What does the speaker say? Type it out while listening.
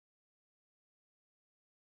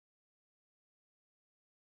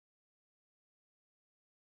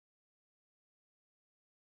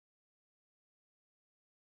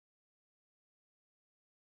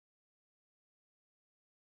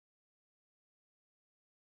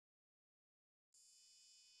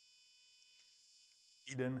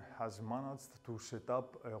EHDEN has managed to set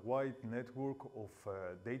up a wide network of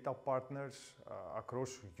data partners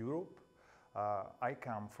across Europe. I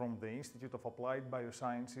come from the Institute of Applied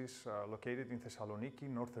Biosciences located in Thessaloniki,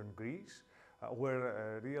 northern Greece,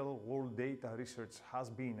 where real-world data research has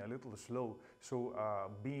been a little slow. So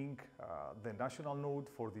being the national node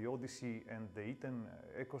for the OHDSI and the EHDEN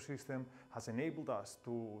ecosystem has enabled us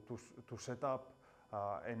to set up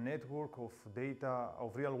a network of data,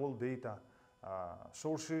 of real-world data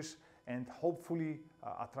sources, and hopefully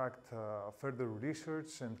attract further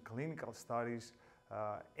research and clinical studies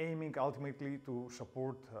aiming ultimately to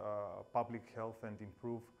support public health and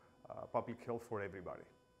improve public health for everybody.